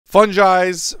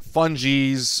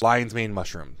Fungies, lion's mane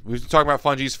mushroom. We've been talking about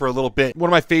fungies for a little bit. One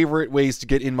of my favorite ways to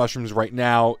get in mushrooms right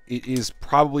now. It is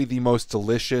probably the most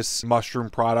delicious mushroom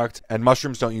product, and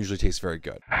mushrooms don't usually taste very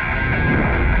good.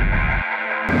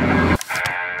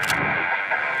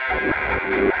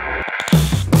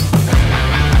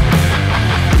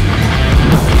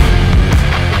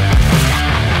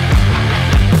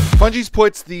 Fungies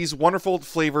puts these wonderful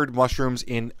flavored mushrooms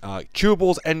in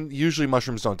chewables, and usually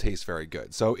mushrooms don't taste very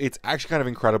good. So it's actually kind of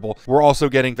incredible. We're also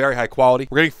getting very high quality.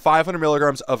 We're getting 500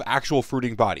 milligrams of actual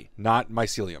fruiting body, not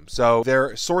mycelium. So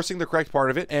they're sourcing the correct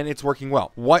part of it, and it's working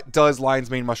well. What does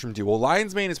lion's mane mushroom do? Well,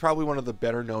 lion's mane is probably one of the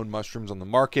better known mushrooms on the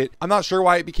market. I'm not sure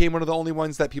why it became one of the only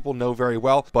ones that people know very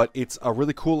well, but it's a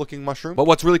really cool looking mushroom. But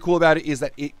what's really cool about it is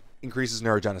that it increases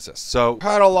neurogenesis. So I've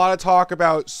had a lot of talk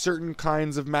about certain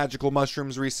kinds of magical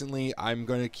mushrooms recently. I'm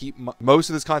going to keep most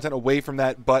of this content away from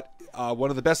that, but one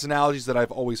of the best analogies that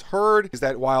I've always heard is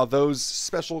that while those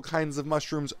special kinds of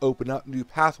mushrooms open up new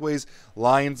pathways,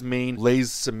 lion's mane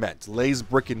lays cement, lays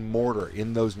brick and mortar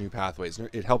in those new pathways.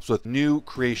 It helps with new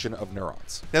creation of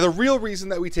neurons. Now, the real reason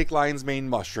that we take lion's mane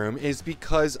mushroom is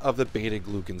because of the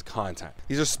beta-glucans content.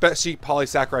 These are specialty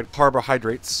polysaccharide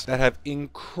carbohydrates that have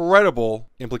incredible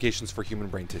implications for human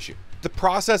brain tissue. The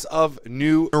process of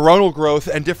new neuronal growth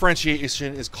and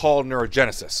differentiation is called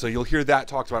neurogenesis. So you'll hear that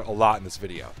talked about a lot in this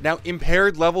video. Now,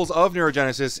 impaired levels of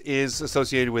neurogenesis is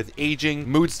associated with aging,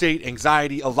 mood state,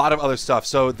 anxiety, a lot of other stuff.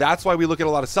 So that's why we look at a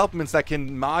lot of supplements that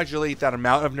can modulate that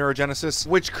amount of neurogenesis,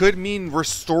 which could mean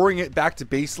restoring it back to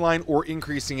baseline or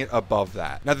increasing it above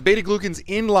that. Now, the beta-glucans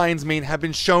in lion's mane have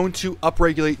been shown to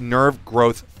upregulate nerve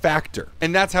growth factor,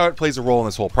 and that's how it plays a role in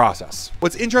this whole process.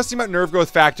 What's interesting about nerve growth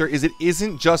factor is it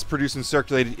isn't just produced and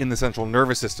circulated in the central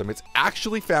nervous system. It's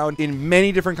actually found in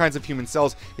many different kinds of human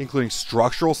cells, including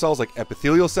structural cells like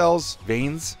epithelial cells,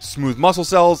 veins, smooth muscle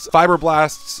cells,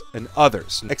 fibroblasts, and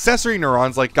others. Accessory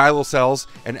neurons like glial cells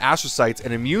and astrocytes,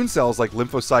 and immune cells like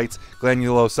lymphocytes,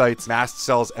 granulocytes, mast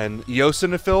cells, and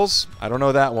eosinophils. I don't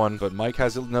know that one, but Mike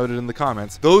has it noted in the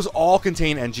comments. Those all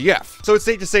contain NGF. So it's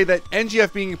safe to say that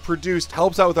NGF being produced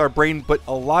helps out with our brain, but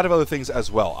a lot of other things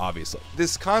as well, obviously.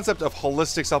 This concept of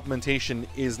holistic supplementation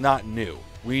is not new.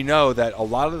 We know that a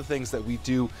lot of the things that we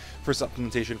do for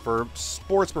supplementation for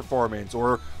sports performance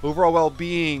or overall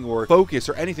well-being or focus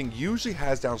or anything usually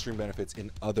has downstream benefits in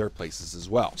other places as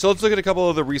well. So let's look at a couple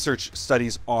of the research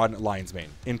studies on lion's mane.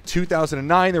 In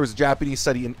 2009, there was a Japanese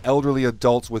study in elderly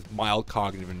adults with mild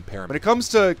cognitive impairment. When it comes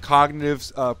to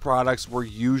cognitive products, we're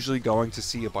usually going to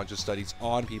see a bunch of studies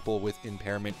on people with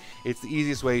impairment. It's the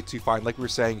easiest way to find, like we were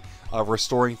saying,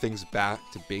 restoring things back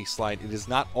to baseline. It is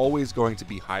not always going to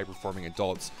be high-performing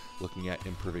adults looking at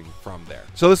improving from there.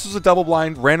 So this was a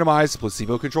double-blind, randomized,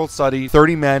 placebo-controlled study.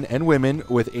 30 men and women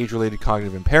with age-related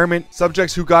cognitive impairment.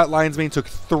 Subjects who got lion's mane took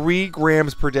 3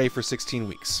 grams per day for 16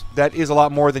 weeks. That is a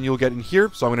lot more than you'll get in here,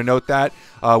 so I'm going to note that.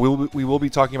 We will be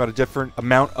talking about a different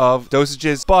amount of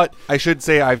dosages, but I should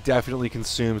say I've definitely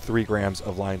consumed 3 grams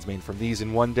of lion's mane from these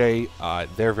in one day.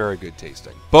 They're very good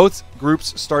tasting. Both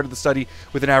groups started the study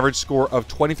with an average score of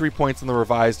 23 points on the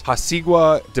revised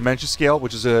Hasegawa Dementia Scale,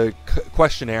 which is a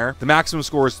questionnaire. The maximum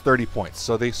score is 30 points,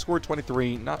 so they scored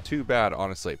 23, not too bad,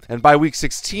 honestly. And by week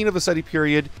 16 of the study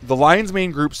period, the lion's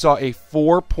mane group saw a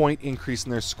 4-point increase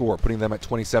in their score, putting them at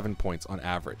 27 points on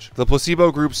average. The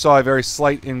placebo group saw a very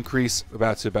slight increase,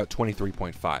 about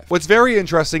 23.5. What's very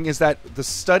interesting is that the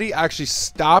study actually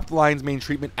stopped lion's mane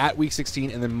treatment at week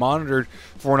 16 and then monitored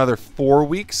for another 4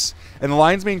 weeks, and the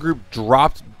lion's mane group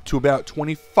dropped to about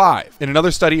 25. In another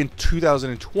study in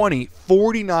 2020,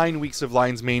 49 weeks of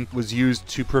lion's mane was used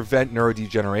to prevent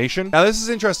neurodegeneration. Now, this is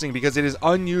interesting because it is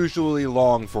unusually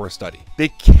long for a study. They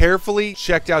carefully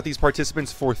checked out these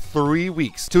participants for 3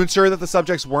 weeks to ensure that the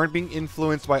subjects weren't being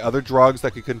influenced by other drugs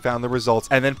that could confound the results,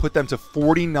 and then put them to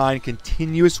 49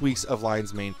 continuous weeks of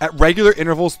lion's mane. At regular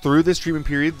intervals through this treatment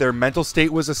period, their mental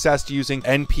state was assessed using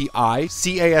NPI,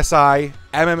 CASI,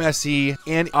 MMSE,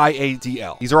 and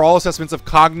IADL. These are all assessments of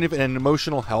cognitive and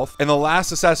emotional health, and the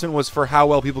last assessment was for how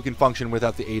well people can function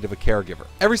without the aid of a caregiver.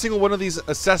 Every single one of these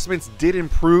assessments did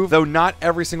improve, though not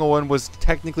every single one was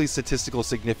technically statistical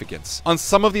significance. On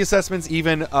some of the assessments,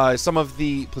 even some of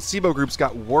the placebo groups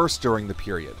got worse during the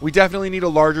period. We definitely need a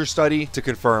larger study to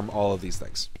confirm all of these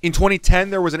things. In 2010,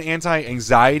 there was an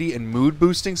anti-anxiety and mood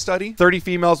boosting study. 30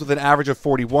 females with an average of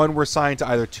 41 were assigned to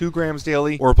either 2 grams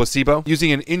daily or a placebo.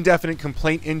 Using an indefinite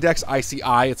Complaint Index,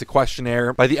 ICI. It's a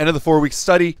questionnaire. By the end of the 4-week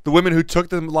study, the women who took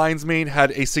the lion's mane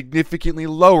had a significantly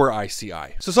lower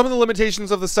ICI. So some of the limitations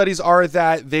of the studies are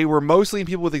that they were mostly in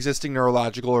people with existing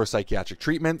neurological or psychiatric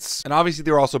treatments, and obviously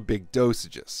they were also big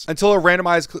dosages. Until a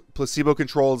randomized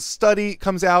placebo-controlled study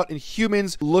comes out in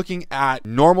humans looking at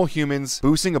normal humans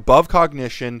boosting above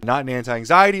cognition, not in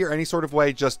anti-anxiety or any sort of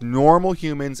way, just normal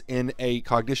humans in a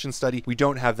cognition study, we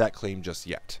don't have that claim just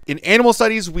yet. In animal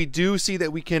studies, we do see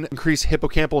that we can increase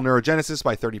hippocampal neurogenesis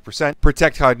by 30%,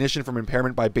 protect cognition from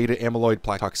impairment by beta amyloid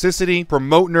plaque toxicity,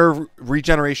 promote nerve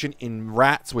regeneration in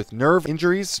rats with nerve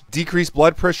injuries, decrease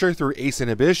blood pressure through ACE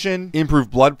inhibition,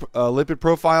 improve blood lipid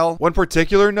profile. One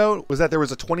particular note was that there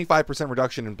was a 25%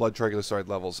 reduction in blood triglyceride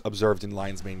levels observed in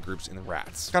lion's mane groups in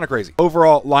rats. Kind of crazy.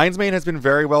 Overall, lion's mane has been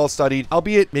very well studied,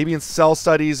 albeit maybe in cell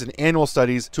studies and animal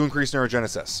studies, to increase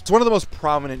neurogenesis. It's one of the most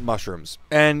prominent mushrooms,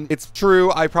 and it's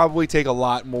true, I probably take a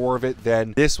lot more of it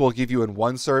than this will give you in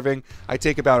one serving. I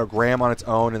take about a gram on its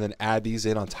own and then add these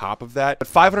in on top of that. But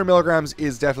 500 milligrams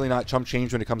is definitely not chump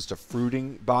change when it comes to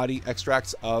fruiting body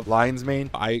extracts of lion's mane.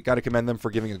 I gotta commend them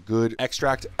for giving a good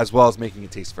extract as well as making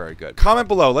it taste very good. Comment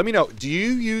below, let me know, do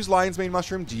you use lion's mane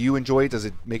mushroom? Do you enjoy it? Does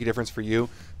it make a difference for you?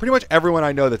 Pretty much everyone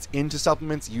I know that's into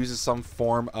supplements uses some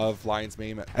form of lion's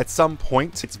mane at some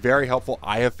point. It's very helpful,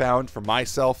 I have found, for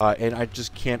myself, and I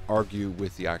just can't argue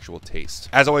with the actual taste.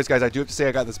 As always, guys, I do have to say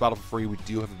I got this bottle for free. We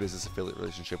do have a business affiliate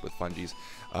relationship with Fungies,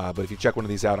 but if you check one of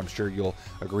these out, I'm sure you'll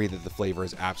agree that the flavor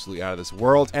is absolutely out of this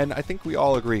world, and I think we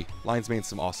all agree lion's mane is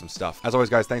some awesome stuff. As always,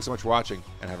 guys, thanks so much for watching,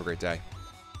 and have a great day.